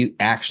properties that we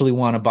actually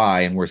want to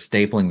buy and we're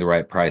stapling the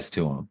right price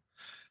to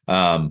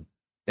them.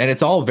 And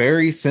it's all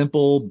very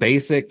simple,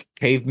 basic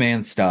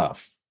caveman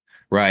stuff,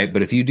 right?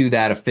 But if you do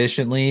that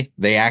efficiently,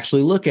 they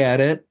actually look at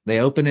it, they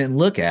open it and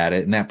look at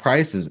it, and that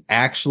price is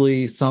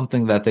actually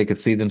something that they could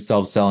see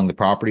themselves selling the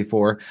property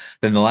for.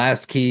 Then the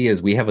last key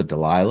is we have a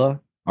Delilah,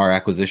 our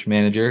acquisition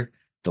manager.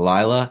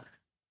 Delilah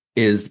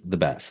is the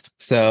best.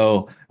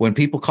 So when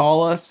people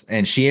call us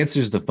and she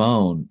answers the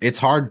phone, it's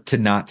hard to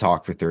not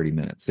talk for 30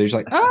 minutes. They're just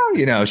like,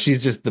 oh,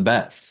 she's just the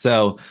best.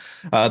 So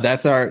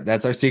that's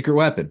our secret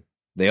weapon.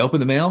 They open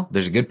the mail,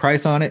 there's a good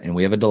price on it, and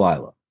we have a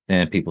Delilah,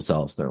 and people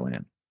sell us their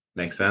land.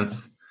 Makes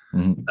sense.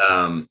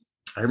 Mm-hmm.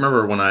 I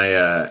remember when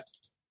I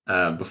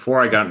before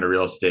I got into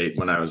real estate,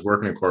 when I was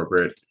working in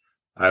corporate,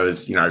 I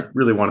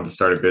really wanted to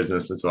start a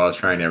business, and so I was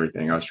trying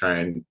everything. I was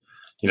trying,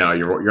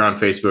 you're on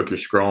Facebook, you're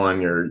scrolling,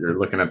 you're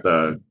looking at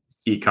the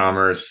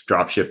e-commerce,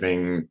 drop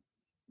shipping.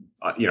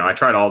 I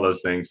tried all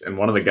those things, and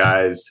one of the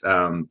guys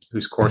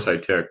whose course I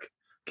took,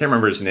 can't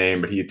remember his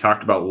name, but he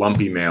talked about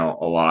lumpy mail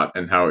a lot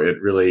and how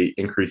it really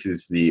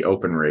increases the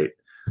open rate.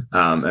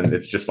 And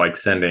it's just like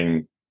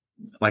sending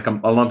like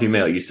a lumpy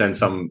mail. You send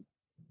some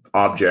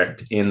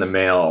object in the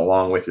mail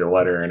along with your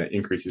letter, and it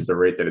increases the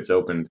rate that it's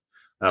opened.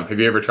 Have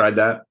you ever tried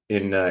that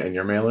in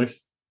your mailers?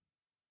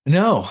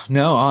 No,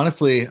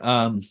 honestly,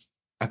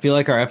 I feel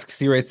like our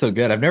efficacy rate's so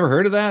good. I've never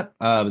heard of that,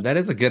 but that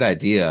is a good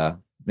idea.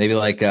 Maybe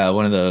like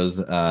one of those,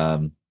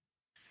 what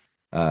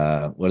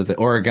is it,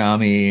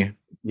 origami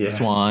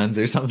swans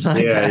or something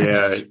like that.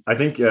 Yeah. I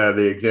think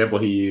the example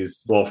he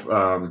used,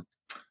 can't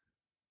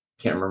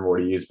remember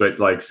what he used, but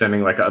like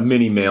sending like a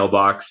mini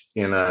mailbox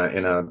in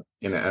an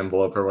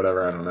envelope or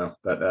whatever. I don't know,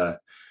 but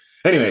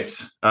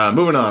anyways,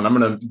 moving on. I'm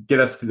going to get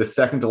us to the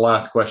second to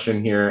last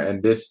question here,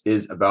 and this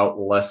is about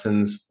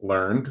lessons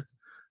learned.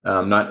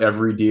 Not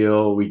every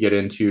deal we get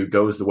into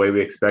goes the way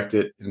we expect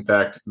it. In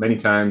fact, many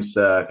times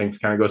things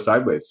kind of go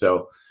sideways.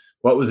 So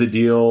what was a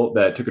deal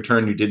that took a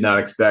turn you did not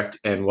expect,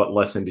 and what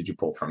lesson did you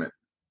pull from it?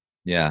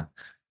 Yeah.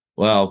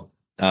 Well,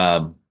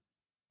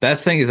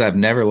 best thing is I've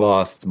never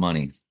lost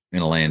money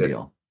in a land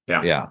deal.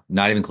 Yeah.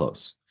 Not even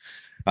close.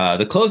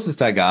 The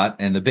closest I got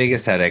and the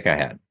biggest headache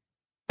I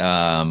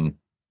had,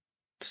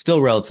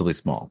 still relatively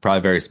small,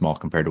 probably very small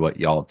compared to what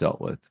y'all have dealt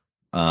with.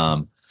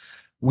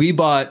 We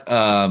bought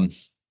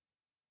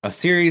a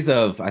series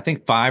of, I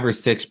think, 5 or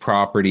 6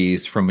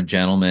 properties from a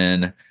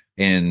gentleman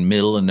in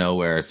middle of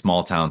nowhere,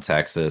 small town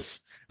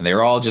Texas. And they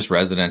were all just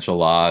residential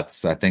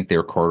lots. I think they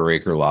were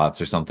quarter-acre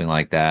lots or something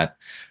like that.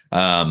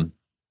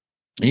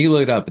 You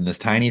look it up in this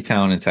tiny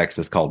town in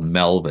Texas called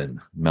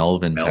Melvin,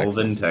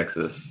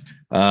 Texas.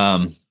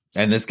 And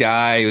this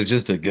guy was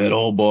just a good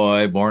old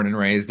boy, born and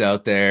raised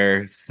out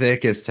there,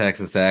 thickest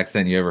Texas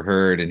accent you ever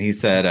heard. And he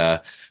said,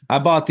 I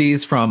bought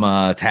these from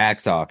a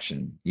tax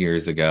auction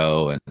years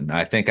ago, and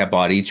I think I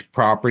bought each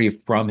property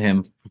from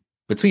him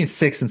between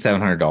 $600 and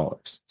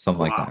 $700,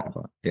 something like that.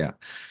 Yeah.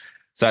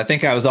 So I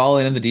think I was all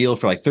in the deal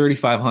for like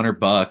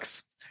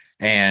 $3,500,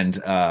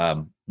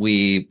 and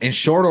we, in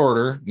short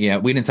order,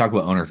 we didn't talk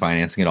about owner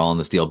financing at all in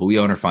this deal, but we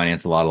owner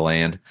finance a lot of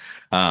land.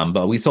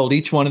 But we sold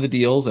each one of the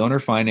deals owner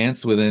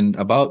finance within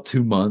about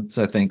 2 months,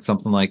 I think,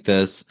 something like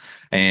this.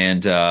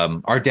 And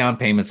our down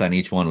payments on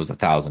each one was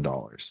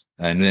 $1,000.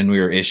 And then we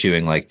were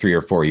issuing like 3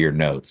 or 4 year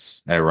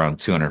notes at around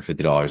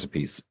 $250 a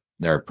piece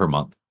there per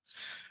month.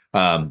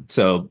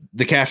 So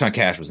the cash on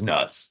cash was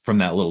nuts from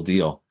that little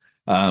deal.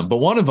 But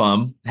one of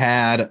them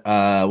had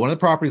one of the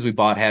properties we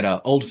bought had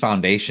an old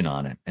foundation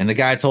on it. And the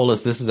guy told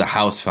us this is a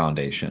house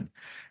foundation.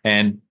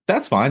 And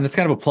that's fine. That's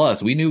kind of a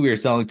plus. We knew we were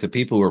selling to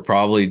people who were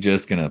probably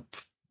just going to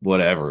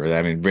whatever.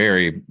 I mean,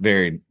 very,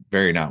 very,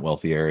 very not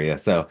wealthy area.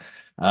 So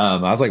I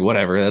was like,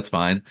 whatever, that's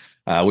fine.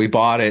 We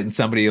bought it,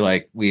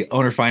 and we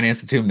owner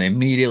financed it to them. They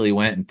immediately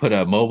went and put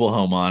a mobile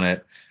home on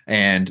it.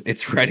 And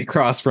it's right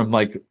across from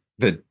like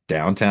the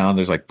downtown.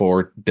 There's like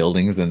 4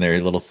 buildings in their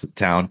little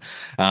town,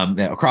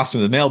 across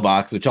from the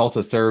mailbox, which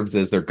also serves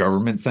as their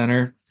government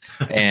center.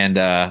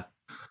 And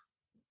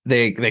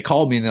they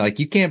called me and they're like,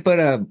 you can't put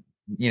a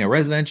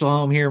residential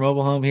home here,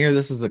 mobile home here.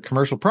 This is a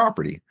commercial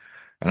property.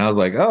 And I was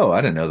like, oh,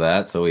 I didn't know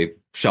that. So we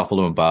shuffled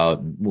them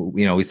about.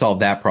 We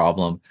solved that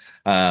problem.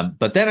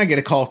 But then I get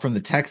a call from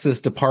the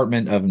Texas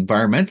Department of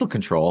Environmental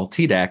Control,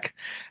 TDEC,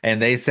 and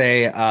they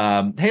say,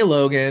 hey,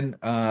 Logan,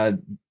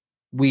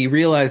 we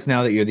realize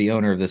now that you're the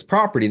owner of this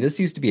property, this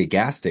used to be a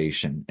gas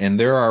station, and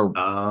there are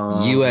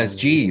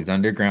USGs,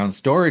 underground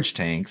storage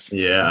tanks,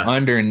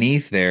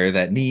 underneath there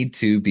that need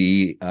to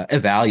be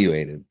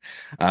evaluated.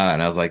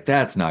 And I was like,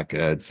 that's not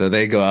good. So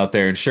they go out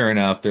there, and sure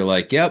enough, they're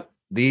like, yep,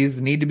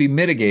 these need to be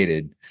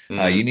mitigated.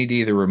 You need to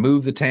either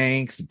remove the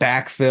tanks,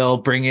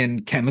 backfill, bring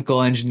in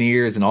chemical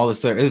engineers, and all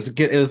this. It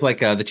was like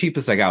the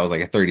cheapest I got was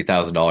like a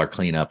 $30,000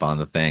 cleanup on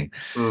the thing.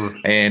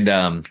 And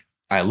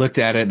I looked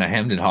at it and I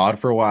hemmed and hawed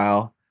for a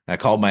while. I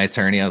called my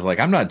attorney. I was like,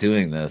 I'm not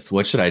doing this.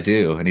 What should I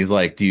do? And he's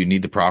like, do you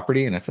need the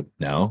property? And I said,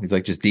 no. He's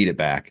like, just deed it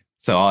back.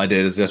 So all I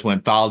did is just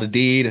filed a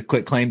deed, a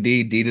quick claim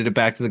deed, deeded it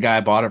back to the guy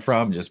I bought it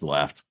from, just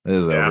left. It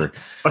was over.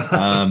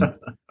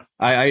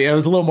 I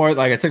was a little more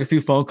like, I took a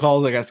few phone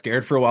calls. I got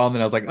scared for a while, and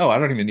then I was like, oh, I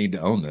don't even need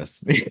to own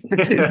this.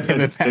 Just give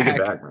it back. Take it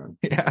back, man.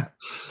 Yeah.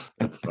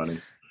 That's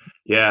funny.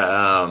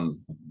 Yeah.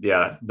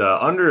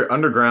 The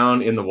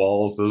underground in the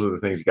walls, those are the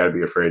things you got to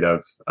be afraid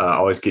of.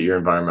 Always get your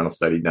environmental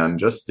study done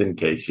just in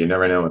case. You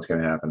never know what's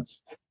going to happen.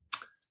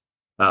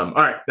 All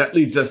right, that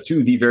leads us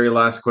to the very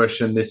last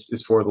question. This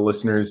is for the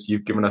listeners.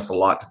 You've given us a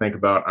lot to think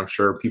about. I'm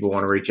sure people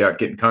want to reach out,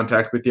 get in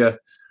contact with you.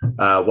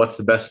 What's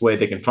the best way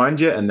they can find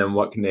you? And then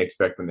what can they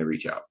expect when they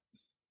reach out?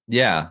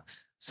 Yeah.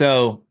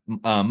 So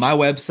my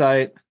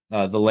website,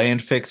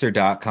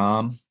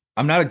 thelandfixer.com.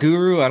 I'm not a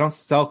guru. I don't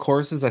sell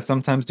courses. I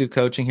sometimes do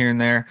coaching here and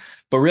there.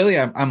 But really,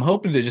 I'm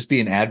hoping to just be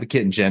an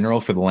advocate in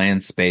general for the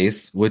land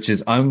space, which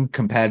is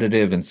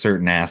uncompetitive in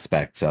certain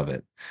aspects of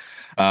it.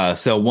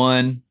 So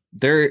one,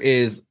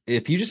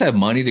 if you just have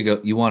money to go,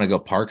 you want to go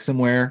park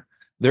somewhere,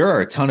 there are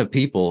a ton of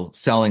people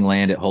selling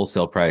land at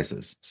wholesale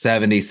prices,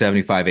 70,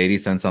 75, 80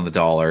 cents on the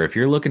dollar. If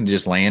you're looking to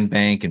just land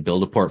bank and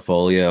build a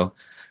portfolio,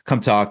 come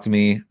talk to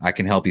me. I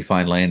can help you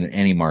find land in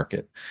any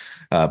market,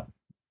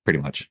 pretty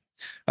much.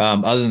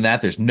 Other than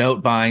that, there's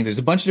note buying. There's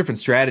a bunch of different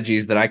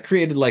strategies that I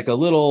created, I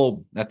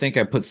think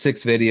I put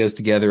 6 videos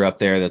together up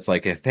there. That's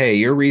like, if, hey,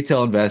 you're a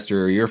retail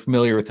investor, or you're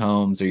familiar with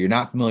homes, or you're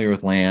not familiar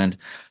with land,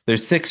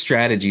 there's 6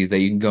 strategies that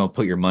you can go and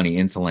put your money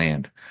into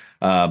land.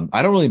 I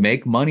don't really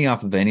make money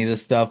off of any of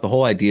this stuff. The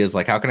whole idea is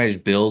like, how can I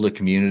just build a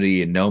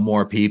community and know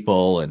more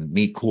people and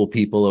meet cool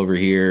people over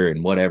here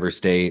in whatever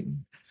state?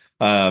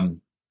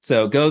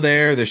 So go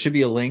there. There should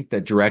be a link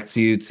that directs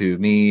you to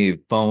me,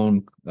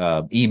 phone,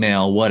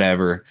 email,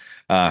 whatever.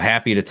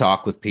 Happy to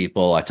talk with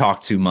people. I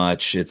talk too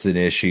much. It's an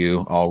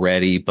issue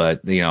already,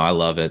 but I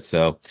love it.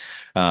 So,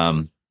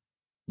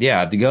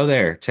 yeah, to go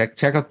there,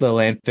 check out the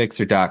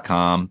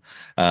landfixer.com.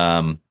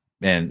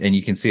 And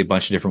you can see a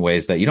bunch of different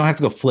ways that you don't have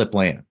to go flip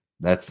land.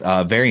 That's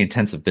a very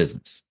intensive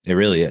business. It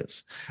really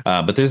is.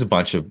 But there's a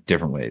bunch of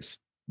different ways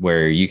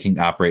where you can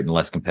operate in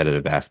less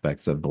competitive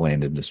aspects of the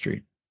land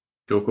industry.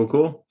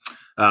 Cool.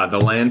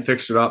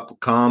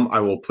 Thelandfixer.com.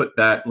 I will put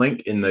that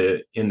link in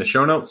the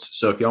show notes.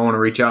 So if y'all want to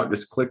reach out,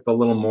 just click the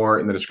little more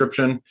in the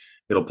description.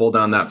 It'll pull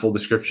down that full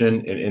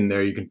description, and in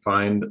there you can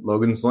find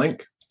Logan's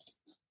link.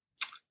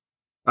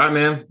 All right,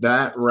 man.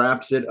 That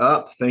wraps it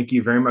up. Thank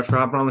you very much for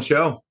hopping on the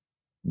show.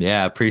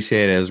 Yeah,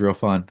 appreciate it. It was real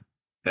fun.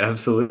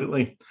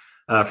 Absolutely.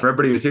 For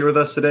everybody who's here with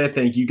us today,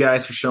 thank you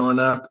guys for showing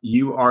up.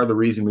 You are the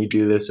reason we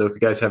do this. So if you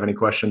guys have any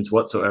questions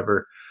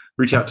whatsoever,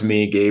 reach out to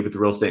me, Gabe, at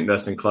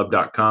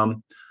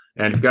therealestateinvestingclub.com.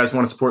 And if you guys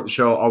want to support the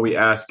show, all we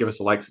ask, give us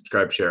a like,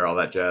 subscribe, share, all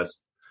that jazz.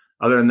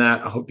 Other than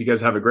that, I hope you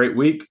guys have a great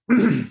week.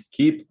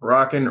 Keep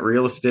rocking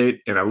real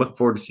estate, and I look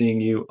forward to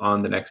seeing you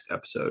on the next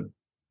episode.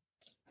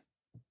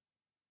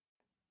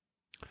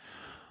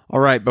 All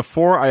right,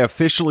 before I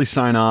officially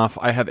sign off,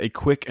 I have a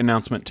quick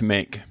announcement to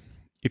make.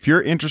 If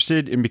you're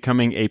interested in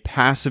becoming a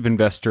passive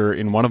investor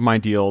in one of my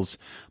deals,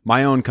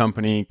 my own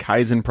company,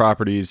 Kaizen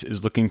Properties,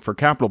 is looking for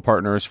capital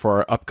partners for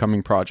our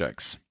upcoming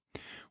projects.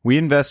 We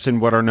invest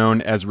in what are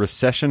known as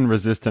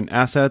recession-resistant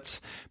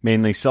assets,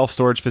 mainly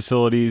self-storage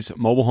facilities,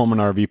 mobile home and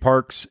RV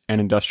parks,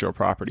 and industrial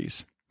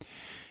properties.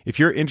 If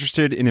you're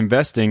interested in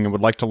investing and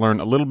would like to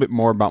learn a little bit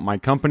more about my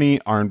company,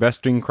 our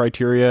investing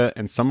criteria,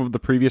 and some of the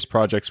previous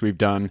projects we've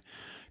done,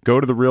 go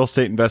to the Real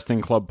Estate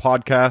Investing Club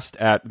podcast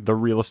at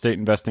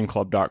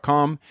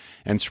therealestateinvestingclub.com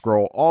and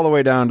scroll all the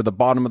way down to the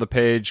bottom of the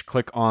page.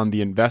 Click on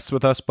the Invest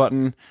With Us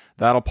button.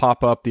 That'll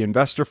pop up the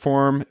investor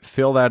form.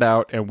 Fill that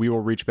out, and we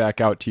will reach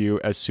back out to you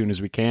as soon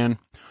as we can.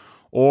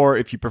 Or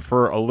if you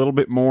prefer a little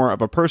bit more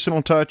of a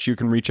personal touch, you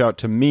can reach out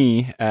to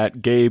me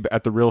at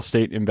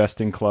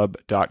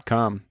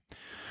gabe@therealestateinvestingclub.com.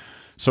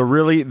 So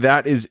really,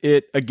 that is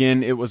it.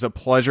 Again, it was a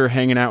pleasure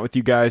hanging out with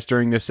you guys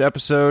during this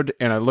episode,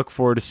 and I look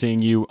forward to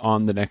seeing you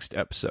on the next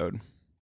episode.